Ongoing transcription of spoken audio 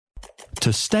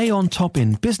To stay on top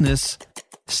in business,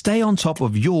 stay on top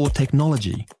of your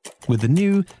technology with the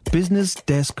new Business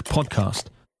Desk podcast,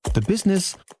 The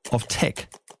Business of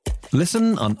Tech.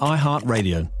 Listen on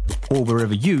iHeartRadio or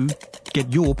wherever you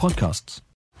get your podcasts.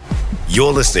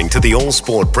 You're listening to the All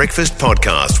Sport Breakfast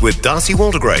Podcast with Darcy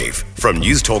Waldegrave from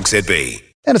News Talk ZB.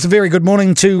 And it's a very good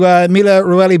morning to Mila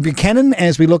Reuelu-Buchanan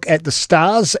as we look at the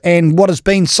Stars and what has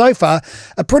been so far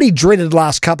a pretty dreaded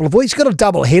last couple of weeks. Got a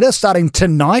double header starting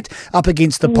tonight up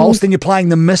against the Pulse. Then you're playing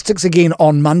the Mystics again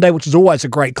on Monday, which is always a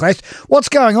great clash. What's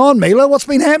going on, Mila? What's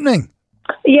been happening?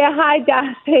 Yeah, hi,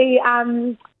 Darcy.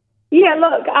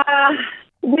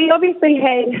 We obviously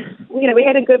had, we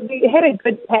had a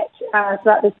good patch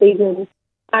throughout the season,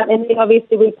 and then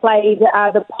obviously we played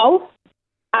the Pulse.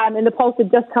 And the Pulse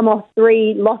had just come off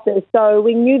 3 losses, so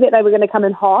we knew that they were going to come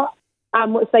in hot,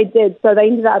 which they did. So they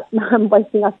ended up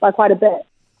wasting us by quite a bit.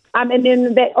 And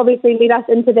then that obviously led us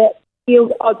into that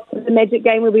field of the Magic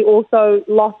game where we also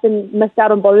lost and missed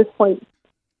out on bonus points.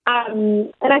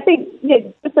 And I think,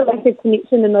 just a lack of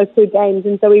connection in those 2 games.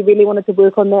 And so we really wanted to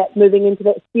work on that moving into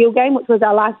that Steel game, which was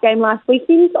our last game last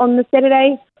weekend on the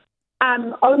Saturday.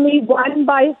 Only won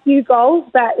by a few goals,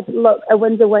 but look, a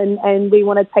win's a win, and we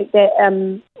want to take that.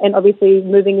 And obviously,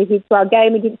 moving ahead to our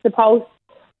game against the Pulse,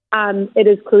 it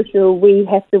is crucial. We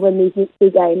have to win these next 2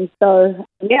 games. So,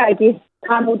 I guess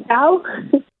time will tell.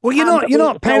 Well, you're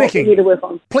not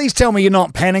panicking. Please tell me you're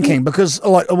not panicking, because,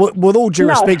 with all due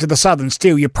respect to the Southern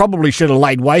Steel, you probably should have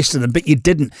laid waste to them, but you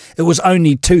didn't. It was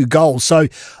only 2 goals, so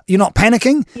you're not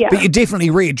panicking, but you're definitely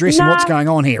readdressing what's going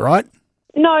on here, right?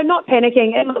 No, not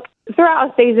panicking. And look, throughout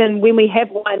our season, when we have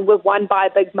won, we've won by a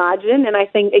big margin. And I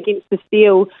think against the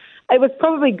Steel, it was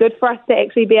probably good for us to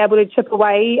actually be able to chip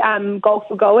away goal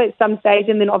for goal at some stage,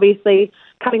 and then obviously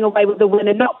coming away with the win,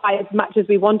 and not by as much as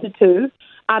we wanted to.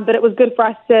 But it was good for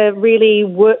us to really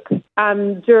work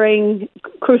during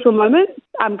crucial moments,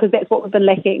 because that's what we've been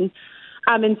lacking.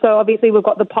 And so obviously we've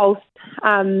got the Pulse,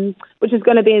 which is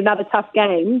going to be another tough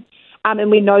game.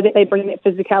 And we know that they bring that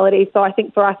physicality. So I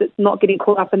think for us, it's not getting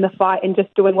caught up in the fight and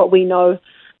just doing what we know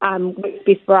works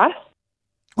best for us.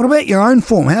 What about your own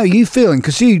form? How are you feeling?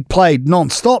 Because you played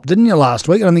non-stop, didn't you, last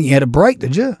week? I don't think you had a break,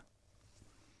 did you?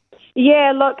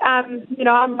 Yeah, look, I'm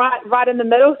right in the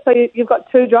middle. So you've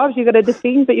got 2 jobs. You've got to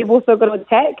defend, but you've also got to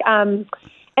attack. And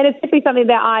it's definitely something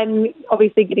that I'm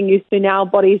obviously getting used to now.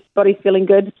 Body's feeling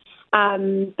good.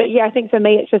 But yeah, I think for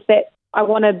me, it's just that I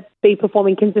want to be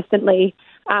performing consistently,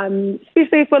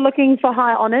 especially if we're looking for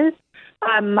high honours.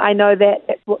 I know that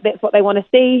that's what they want to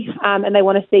see, and they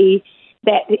want to see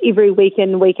that every week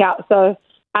in, week out. So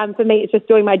for me, it's just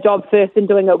doing my job first and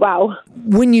doing it well.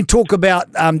 When you talk about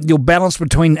your balance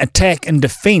between attack and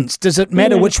defence, does it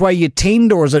matter which way you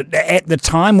tend, or is it at the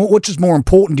time? Which is more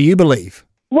important, do you believe?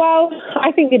 Well,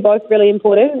 I think they're both really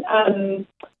important.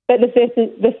 But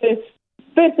the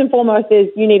first and foremost is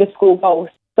you need to score goals.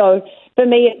 So for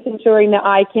me, it's ensuring that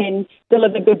I can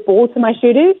deliver good ball to my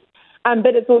shooters,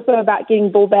 but it's also about getting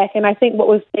ball back. And I think what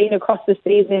we've seen across the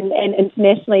season and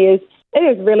internationally is it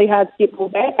is really hard to get ball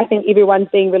back. I think everyone's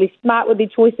being really smart with their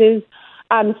choices.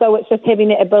 So it's just having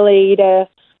the ability to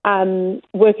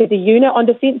work as a unit on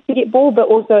defence to get ball, but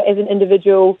also as an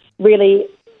individual, really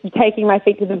taking my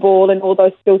feet to the ball and all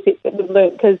those skill sets that we've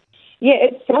learned. Because,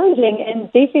 it's challenging,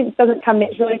 and defence doesn't come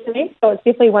naturally to me. So it's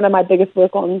definitely one of my biggest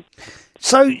work-ons.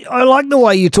 So I like the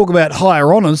way you talk about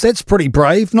higher honours. That's pretty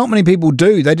brave. Not many people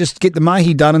do. They just get the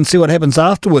mahi done and see what happens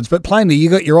afterwards. But plainly,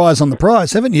 you got your eyes on the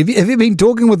prize, haven't you? Have you been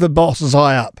talking with the bosses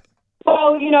high up?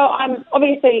 Well, I'm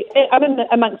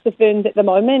amongst the firms at the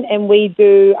moment, and we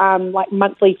do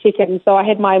monthly check-ins. So I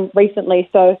had mine recently.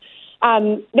 So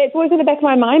that's always in the back of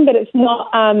my mind, but it's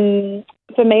not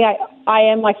for me. I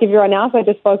am like everyone else. I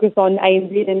just focus on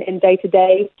ANZ and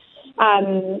day-to-day.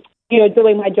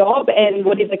 Doing my job, and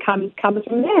whatever comes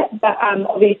from that. But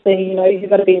obviously, you've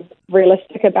got to be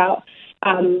realistic about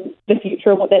the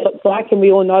future and what that looks like. And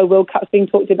we all know World Cup's being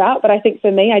talked about. But I think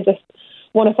for me, I just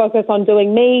want to focus on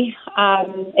doing me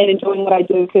and enjoying what I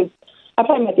do, because I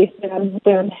play my best when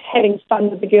I'm having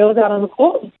fun with the girls out on the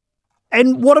court.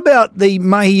 And what about the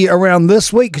mahi around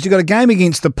this week? Because you got a game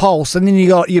against the Pulse, and then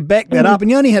you back that up,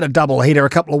 and you only had a double header a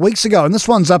couple of weeks ago, and this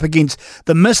one's up against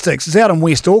the Mystics. It's out in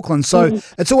West Auckland, so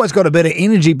it's always got a bit of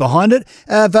energy behind it.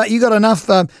 But you got enough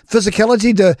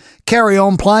physicality to carry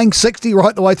on playing 60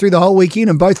 right the way through the whole weekend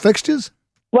in both fixtures?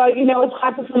 Well, as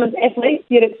high-performance athletes,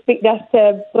 you'd expect us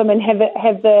to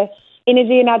have the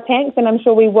energy in our tanks, and I'm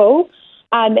sure we will.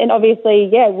 And obviously,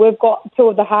 we've got 2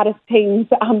 of the hardest teams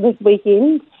this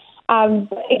weekend.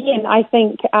 Again, I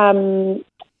think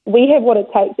we have what it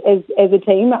takes as a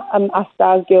team, us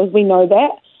Stars girls, we know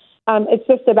that. it's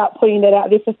just about putting that out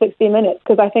there for 60 minutes,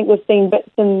 because I think we've seen bits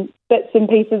and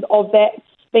pieces of that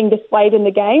being displayed in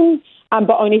the game,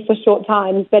 but only for short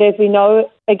times. But as we know,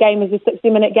 a game is a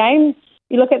 60-minute game.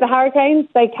 You look at the Hurricanes,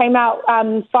 they came out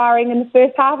firing in the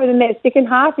first half, and in that second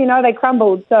half, they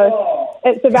crumbled. So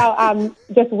it's about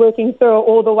just working through it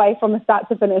all the way from the start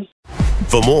to finish.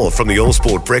 For more from the All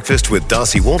Sport Breakfast with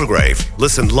Darcy Waldegrave,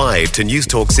 listen live to News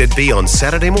Talk ZB on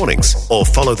Saturday mornings or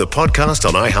follow the podcast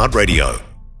on iHeartRadio.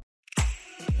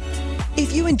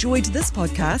 If you enjoyed this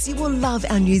podcast, you will love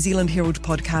our New Zealand Herald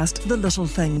podcast, The Little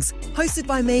Things, hosted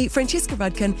by me, Francesca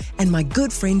Rudkin, and my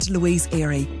good friend Louise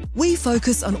Airy. We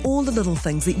focus on all the little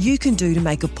things that you can do to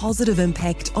make a positive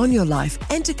impact on your life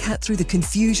and to cut through the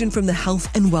confusion from the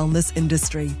health and wellness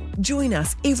industry. Join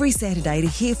us every Saturday to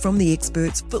hear from the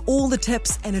experts for all the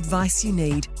tips and advice you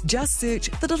need. Just search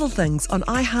The Little Things on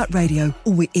iHeartRadio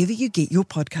or wherever you get your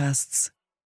podcasts.